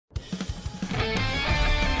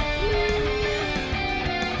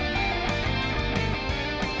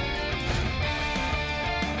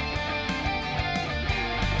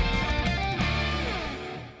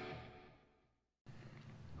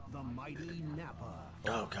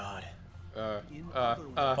Oh God.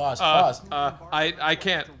 Pause. I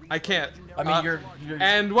can't. I mean, you're.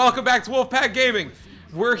 And welcome back to Wolfepack Gaming.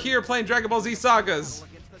 We're here playing Dragon Ball Z Sagas.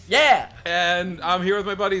 Yeah. And I'm here with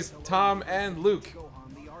my buddies Tom and Luke.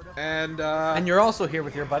 And you're also here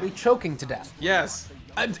with your buddy, choking to death. yes.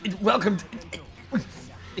 Welcome.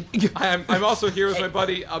 I'm also here with my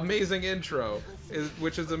buddy. Amazing intro,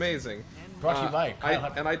 which is amazing. Brought to you by.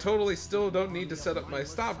 I totally still don't need to set up my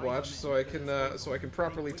stopwatch so I can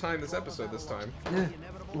properly time this episode this time.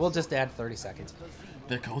 We'll just add 30 seconds.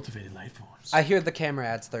 The cultivated life forms. I hear the camera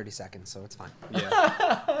adds 30 seconds, so it's fine.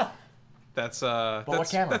 Yeah. That's what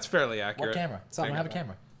camera? That's fairly accurate. What camera? Someone have a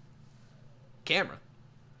camera. Camera.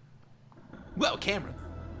 Well, camera.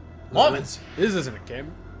 Moments. This isn't a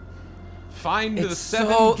camera. Find the It's 7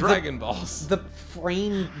 so- Dragon Balls. The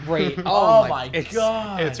frame rate. Oh my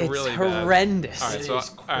God. It's really bad. horrendous. All right, It so is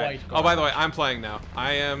all right. quite Oh, by the way, I'm playing now.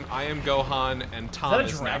 I am Gohan and Tom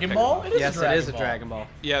Is is that a now Dragon Piccolo. Ball? It is Yes, a Dragon it is a Ball. Dragon Ball.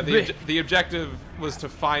 Yeah, the objective was to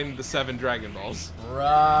find the 7 Dragon Balls.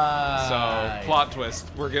 Right. So plot twist,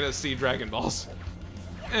 we're gonna see Dragon Balls.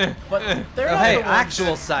 But they're Oh, not hey, the ones.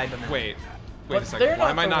 actual Cyberman. Wait But a second. they're Why not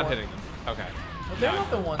am I the not one- hitting them? Okay. But they're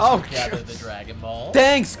not the ones Oh, who gathered the Dragon Ball.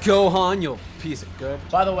 Thanks, Gohan, you piece of good.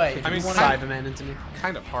 By the way, I mean, you wanna- Cyberman into me.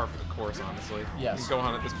 Kind of par for the course, honestly. Yes.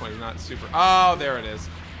 Gohan at this point is not super. Oh, there it is.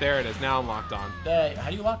 There it is. Now I'm locked on. how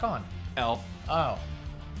do you lock on? L. Oh,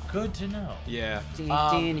 good to know. Yeah.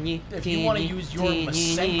 If you want to use your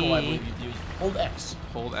Masenko, I believe you do. Hold X.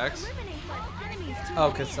 Hold X. Oh,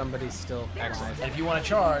 because somebody's still. Excellent. And if you want to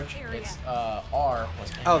charge, it's R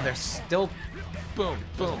plus N. Oh, they're still. Boom.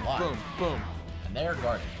 There's Boom. a lot. Boom. Boom. And they're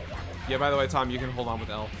guarded. Yeah. By the way, Tom, you can hold on with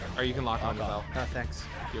L, or you can lock on with L. Oh, thanks.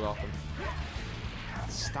 You're welcome.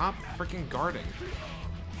 Stop freaking guarding.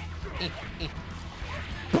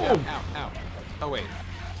 Boom. Ow. Ow. Oh wait.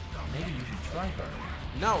 Maybe you should try guarding.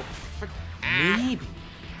 No. Frick. Maybe.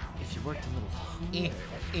 If you worked a little.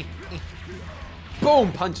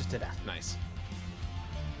 Boom! Punch it to death. Nice.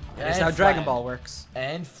 That's And how Dragon flattened. Ball works.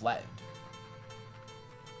 And flattened.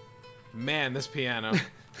 Man, this piano.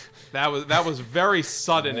 That was very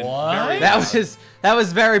sudden and What? very. That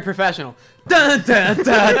was very professional. Dun, dun,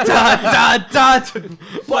 dun, dun, dun, dun.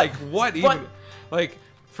 Like what even? But- Like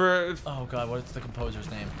for Oh God, what's the composer's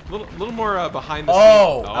name? little more behind the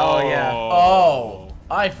Oh. scenes. Oh, yeah. Oh,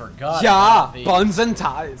 I forgot. Yeah, about these. buns and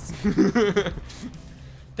ties.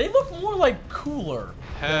 They look more like cooler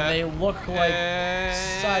than they look like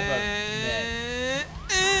Cybermen.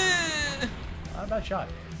 Not a bad shot.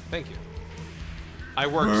 Thank you. I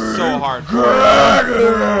worked so hard.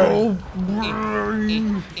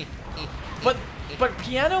 But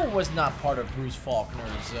piano was not part of Bruce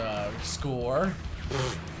Faulkner's score.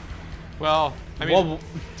 Well, I mean, Well,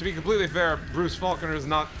 to be completely fair, Bruce Faulkner is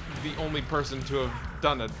not the only person to have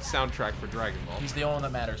done a soundtrack for Dragon Ball. He's the only one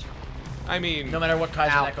that matters. I mean, No matter what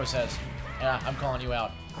Kaiser Ow. Echo says. Yeah, I'm calling you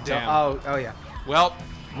out. damn. Oh yeah. Well,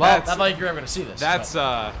 Not that's like you're ever gonna see this.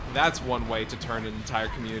 that's one way to turn an entire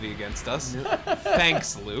community against us.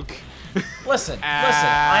 Thanks, Luke. Listen.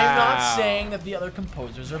 I'm not saying that the other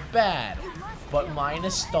composers are bad, but my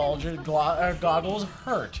nostalgia goggles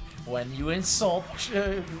hurt when you insult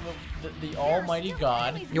the Almighty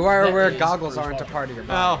God. You are that aware is goggles Bruce aren't a Faulkner. part of your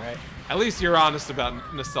Well, body, right? at least you're honest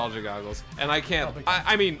about nostalgia goggles, and I can't.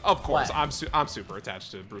 I mean, of course, What? I'm super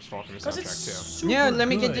attached to Bruce Faulkner's 'Cause it's soundtrack super Yeah, let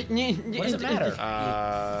me good. get. What does it matter? too. You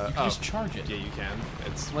can Oh, just charge it. yeah, you can.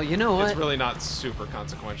 It's Well, you know what? it's really not super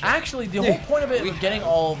consequential. Actually, the whole point of it, of getting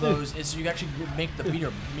all of those, is you actually make the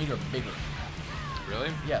meter bigger.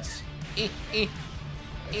 Really? Yes.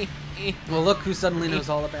 Well, look who suddenly knows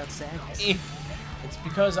all about Sagas. It's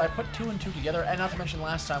because I put 2 and 2 together, and not to mention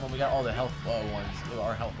last time when we got all the health ones,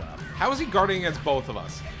 our health went up. How is he guarding against both of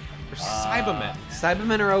us? They're Cybermen.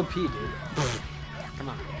 Cybermen are OP, dude. Come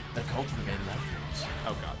on. The cultivated life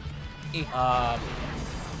Oh god. forms.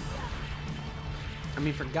 I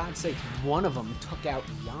mean, for God's sake, one of them took out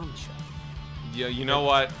Yamcha. Yeah, you know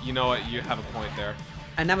what? You know what? You have a point there.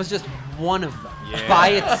 And that was just one of them. Yeah. By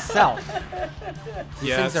itself. These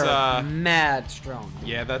Yeah, things it's, are mad strong.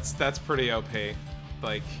 Yeah, that's pretty OP.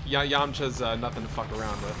 Like Yamcha's nothing to fuck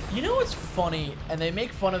around with. You know what's funny, and they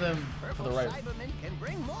make fun of them for the right.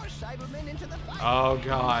 Oh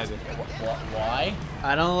god. Why?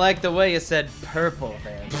 I don't like the way you said purple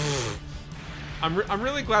there. I'm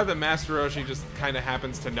really glad that Master Roshi just kind of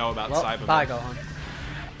happens to know about Well, Cybermen. bye, Gohan.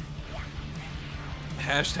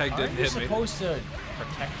 Hashtag didn't Aren't you hit me. supposed to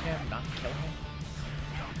protect him, not kill him?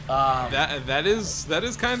 That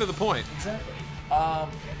is kind of the point. Exactly.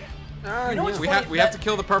 You know what's We funny? have to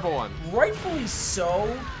kill the purple one. Rightfully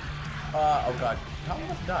so. Oh god, how am I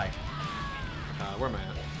about to die? Where am I at?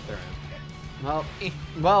 There I am.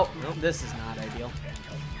 Well, Nope. this is not ideal.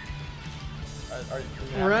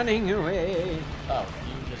 Running. Running away. Oh,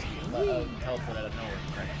 you just teleport out of nowhere.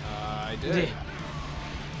 Right? I did.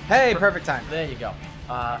 Hey, perfect time. There you go.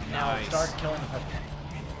 Now Nice. start killing the purple.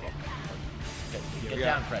 Get we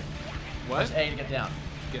down, go. Craig. What? Press A to get down.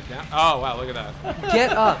 Get down. Oh wow, look at that.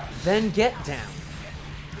 Get up, then get down.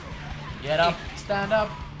 Get up. Stand up.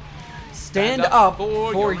 Stand up up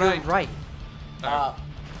for for your your right. All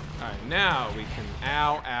right, now we can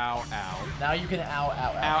ow, ow, ow. Now you can ow, ow,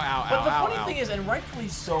 ow. Ow, ow, but ow, the ow, funny ow. thing is, and rightfully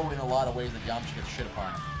so in a lot of ways, that Yamcha gets shit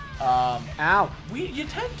upon. Ow. You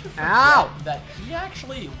tend to forget Ow. that he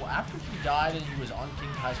actually, after he died and he was on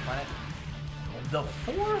King Kai's planet, the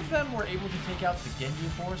 4 of them were able to take out the Genji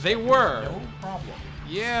Force. They with were. no problem.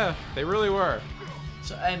 Yeah, they really were.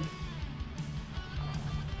 So, and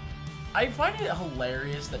I find it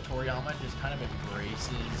hilarious that Toriyama just kind of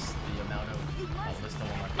embraces the amount of this the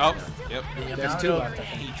one Oh, right there. yep. The There's amount 2 of left, I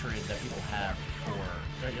think. hatred that people have for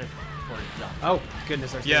Yamcha. Oh,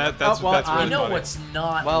 goodness. There's Yeah, two. that's- well, that's I'm- really You know funny. what's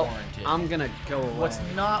not Well, warranted? I'm gonna go away. What's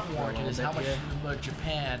not for a warranted is little how much bit here.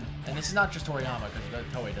 Japan, and this is not just Toriyama, because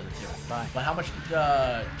Toei does it too, Bye. but how much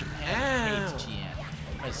Japan hates Tien.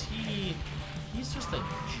 Because he's just a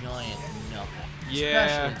giant nothing. Yeah.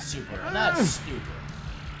 Especially in Super, and that's stupid.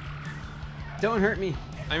 Don't hurt me.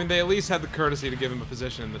 I mean, they at least had the courtesy to give him a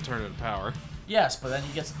position in the Tournament of Power. Yes, but then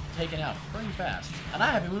he gets taken out pretty fast. And I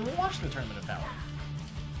haven't even watched the Tournament of Power.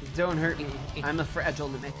 Don't hurt me. I'm a fragile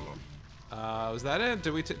Namekian. Was that it?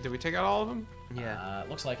 Did we take out all of them? Yeah.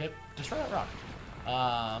 Looks like it. Destroy that rock.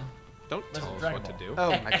 Don't Listen, tell us Dragon what to Ball. do.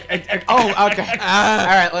 Oh my. Oh, okay. All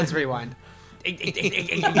right, let's rewind. I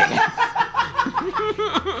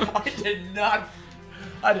did not.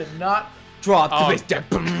 Drop the Oh. bass.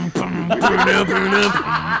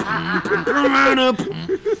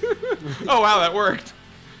 Oh wow, that worked.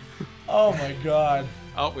 Oh my god.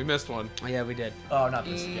 Oh, we missed one. Oh, yeah, we did. Oh, not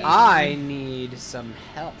this again. I need some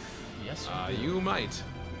help. Yes, You might.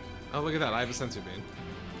 Oh, look at that. I have a sensu bean.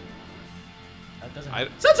 That doesn't. I-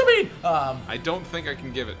 Sensumine! I don't think I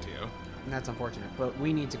can give it to you. And that's unfortunate, but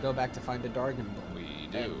we need to go back to find a Dragonball. We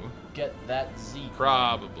and do. get that Z.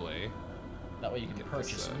 Probably. That way you can Get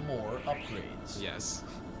purchase this, more upgrades. Yes.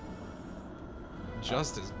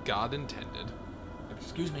 Just as God intended.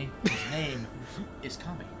 Excuse me. His name is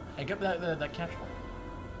coming. And get that catch one.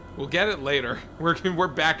 We'll get it later. We're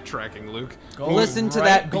backtracking, Luke. Go Listen to right,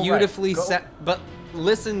 that go right, beautifully go- but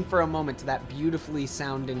listen for a moment to that beautifully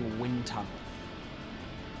sounding wind tunnel.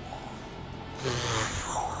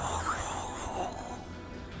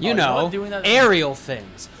 You you know know, what, doing that- aerial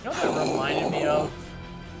things. You know what that reminded me of?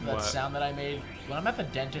 That What? sound that I made? When I'm at the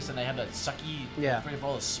dentist and they have that sucky, Yeah. afraid of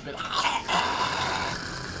all the spit.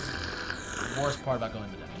 Worst part about going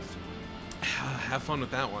to the dentist. Have fun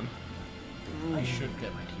with that one. I should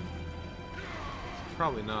get my teeth.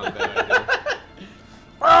 Probably not a bad idea.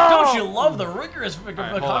 Don't you love the rigorous hold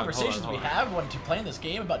on, conversations hold we on. have when playing this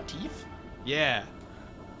game about teeth? Yeah.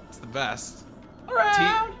 It's the best.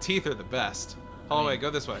 Around. Teeth are the best. Oh wait, go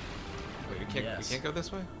this way. Wait, we can't. Yes. We can't go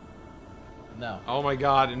this way. No. Oh my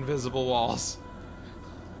God! Invisible walls.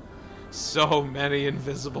 So many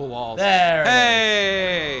invisible walls. There it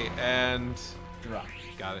Hey! And Drop.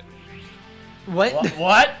 got it. What?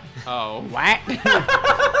 What? Oh. What?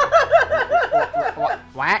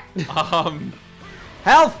 What?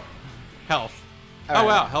 Health. Health. Oh Alright.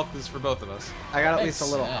 wow, health is for both of us. I got at Makes least a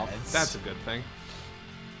little health. sense. That's a good thing.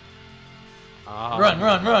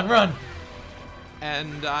 Run.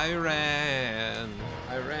 And I ran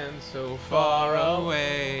so far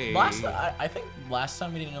away. I think last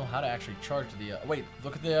time we didn't know how to actually charge the. Wait,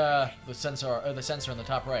 look at the sensor in the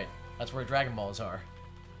top right. That's where Dragon Balls are.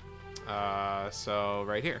 So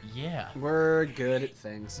right here. Yeah. We're good at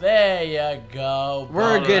things. There you go.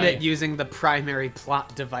 We're buddy. good at using the primary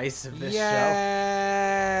plot device of this show.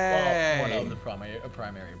 Well, one of the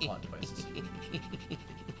primary plot devices.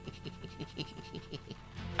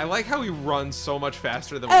 I like how we run so much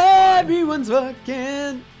faster than we fly. Everyone's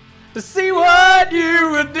looking to see what you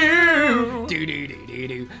would do. Do do do do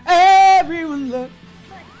do. Everyone look.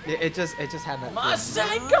 It just had that. My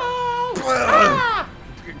psycho!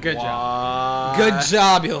 Good job. Good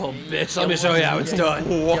job, you little bitch. Let me show you how it's done.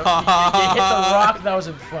 You hit the rock that was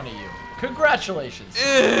in front of you. Congratulations.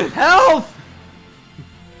 Health.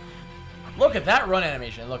 Look at that run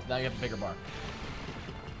animation. Look, now you have a bigger bar.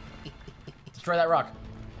 Destroy that rock.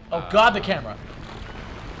 Oh God, the camera.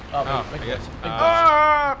 Oh, big I guess. big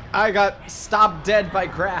I got stopped dead by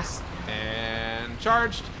grass. And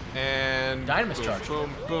charged. And Dynamis boom, charged.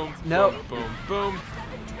 Boom, boom, Nope. boom, boom, boom.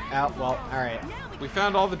 Oh, well, alright. We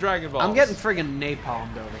found all the Dragon Balls. I'm getting friggin'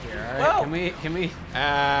 napalmed over here. All right, Well, can we?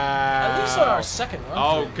 At least on our second run.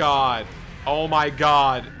 Oh God! Oh my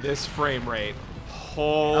God! This frame rate.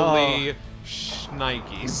 Holy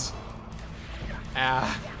shnikes!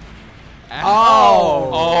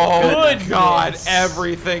 Oh goodness. God!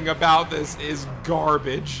 Everything about this is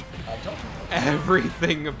garbage.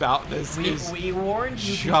 Everything about this is we warned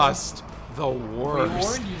you. just the worst. We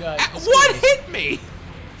warned you guys. What hit me?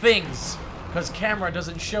 Things. Because camera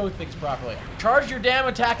doesn't show things properly. Charge your damn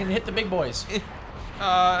attack and hit the big boys.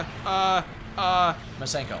 Masenko.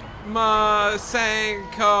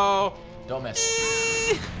 Masenko. Don't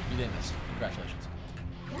miss. You didn't miss. Congratulations.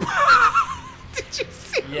 Did you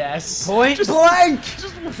see? Yes. Point blank.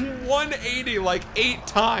 Just 180 like 8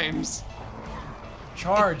 times.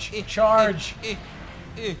 Charge. Charge.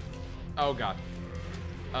 Oh God.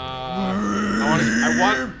 I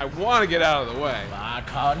want to get out of the way.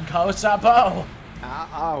 Conco Sapo.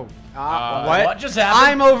 What just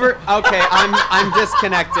happened? I'm over. Okay, I'm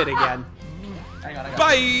disconnected again. Hang on,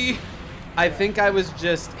 Bye. I think I was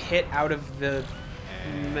just hit out of the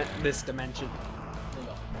this dimension.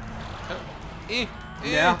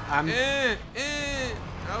 Yeah, I'm. Okay,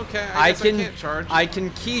 I guess I can't charge. I can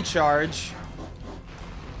key charge.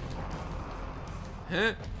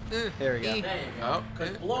 There we go. There you go.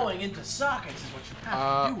 Because blowing into sockets is what you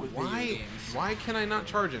have to do with video games. Why can I not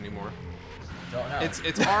charge anymore? Don't know. It's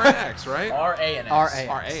R and X, right? R, A, and X. R, A.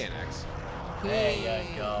 R, A, and X. There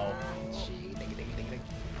you go.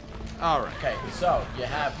 All right. Okay, so you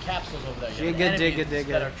have capsules over there. You have enemies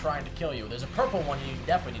that are trying to kill you. There's a purple one you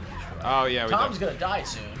definitely need to destroy. Oh yeah, we Tom's do. gonna die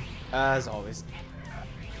soon. As always.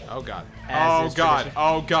 Oh God. As Oh is God. tradition.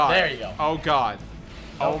 Oh God. There you go. Oh God.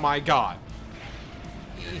 Oh my God.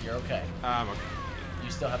 You're okay. Okay. You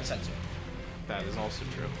still have a sensor. That is also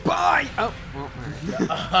true. Bye. Oh.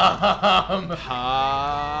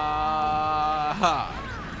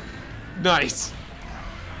 Nice.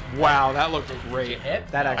 Wow, that looked great. Did you hit?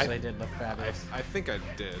 That actually did look fabulous. I think I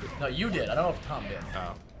did. No, you did. I don't know if Tom did.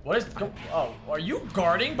 Oh. What is? Oh, are you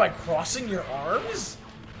guarding by crossing your arms?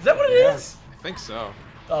 Is that what it is? I think so.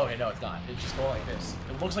 Oh, okay, no, it's not. It's just going like this.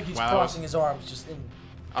 It looks like he's Wow. crossing his arms just in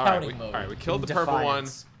counting mode. All right, we killed In the purple one.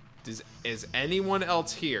 defiance. Is anyone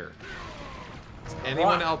else here? Is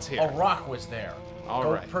anyone else here? A rock was there. All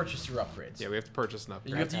Go right. purchase your upgrades. Yeah, we have to purchase an You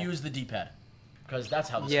upgrade. have to use the D-pad. Because that's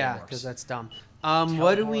how this Yeah, game works. because that's dumb.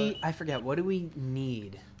 What do we? I forget. What do we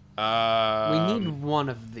need? We need one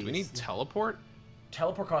of these. We need teleport.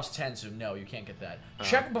 Teleport costs 10, so no, you can't get that.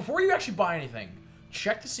 Check before you actually buy anything.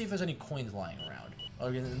 Check to see if there's any coins lying around.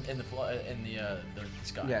 In the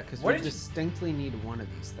sky. Yeah, because What we did you- distinctly need one of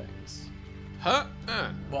these things. Huh?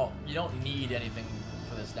 Well, you don't need anything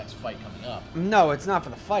for this next fight coming up. No, it's not for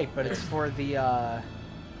the fight, but it's for the. Oh,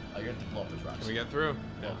 you're gonna have to blow up those rocks. Can we get through?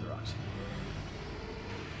 Blow up the rocks.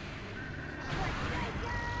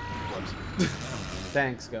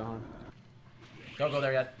 Thanks, Gohan. Don't go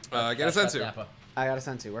there yet. Get a That's sensu. Nappa. I got a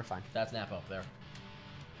sensu. We're fine. That's Nappa up there.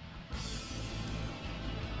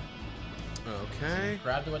 Okay.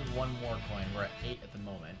 Grab the one more coin. We're at 8 at the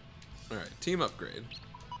moment. All right. Team upgrade.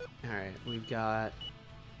 All right, we've got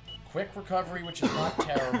Quick recovery, which is not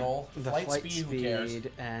terrible. the Flight speed, who cares?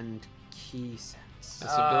 and key sense.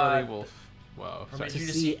 This ability will. Whoa. sorry. Permits you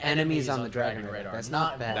To see enemies on the Dragon radar. That's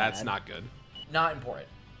not bad. That's not good. Not important.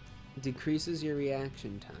 Decreases your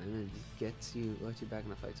reaction time and lets you back in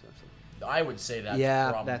the fight. I would say that's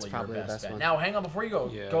Yeah, probably, that's probably your the best best bet. one. Now, hang on before you go.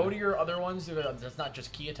 Yeah. Go to your other ones. That's not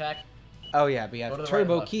just key attack. Oh yeah, we have Go to the right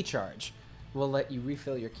turbo and left. key charge. Will let you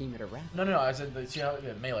refill your key meter rapidly. No. I said see how you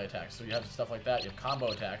have melee attacks. So you have stuff like that. You have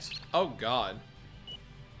combo attacks. Oh God.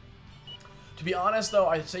 To be honest, though,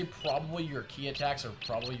 I'd say probably your key attacks are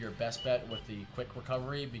probably your best bet with the quick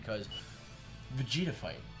recovery because Vegeta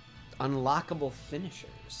fight. Unlockable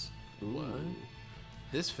finishers. What?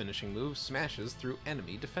 This finishing move smashes through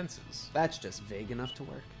enemy defenses. That's just vague enough to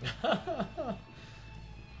work.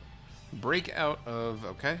 Break out of.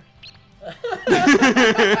 Okay.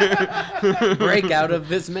 Break out of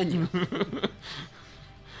this menu.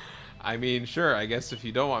 I mean, sure. I guess if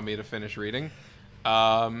you don't want me to finish reading,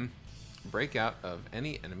 break out of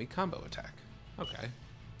any enemy combo attack. Okay.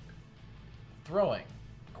 Throwing.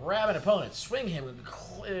 Grab an opponent, swing him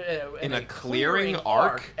in a clearing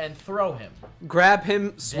arc? and throw him. Grab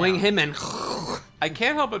him, swing Down. him, and I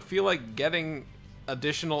can't help but feel like getting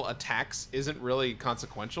additional attacks isn't really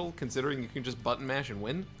consequential, considering you can just button mash and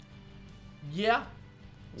win. Yeah.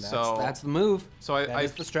 that's the move. So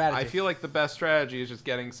That's the strategy. I feel like the best strategy is just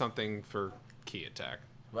getting something for key attack.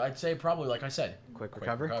 Well, I'd say probably, like I said, Quick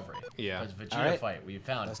recovery? Yeah. Because Vegeta All right. fight we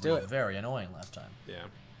found Let's was do it. very annoying last time. Yeah.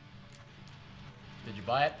 Did you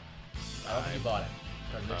buy it? I don't think you bought it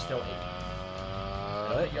because there's still 8. I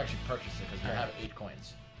don't think you actually purchased it because you have 8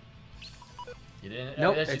 coins. You didn't?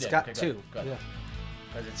 Nope, yes, you it's did. got Okay, 2. Good. Yeah.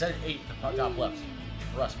 Because it said 8 in the top left.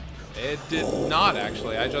 Trust me. It did not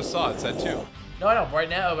actually. I just saw it said 2. No, I know. Right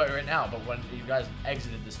now, but when you guys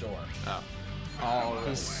exited the store. Oh. Oh,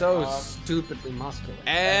 he's so stupidly muscular.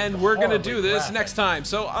 And we're gonna do horribly this graphic. next time.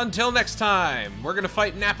 So until next time, we're gonna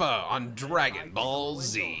fight Nappa on Dragon Ball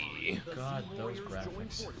Z. God, those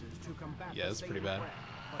graphics. Yeah, it's pretty bad.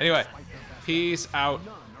 Anyway, peace out.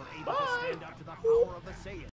 Bye.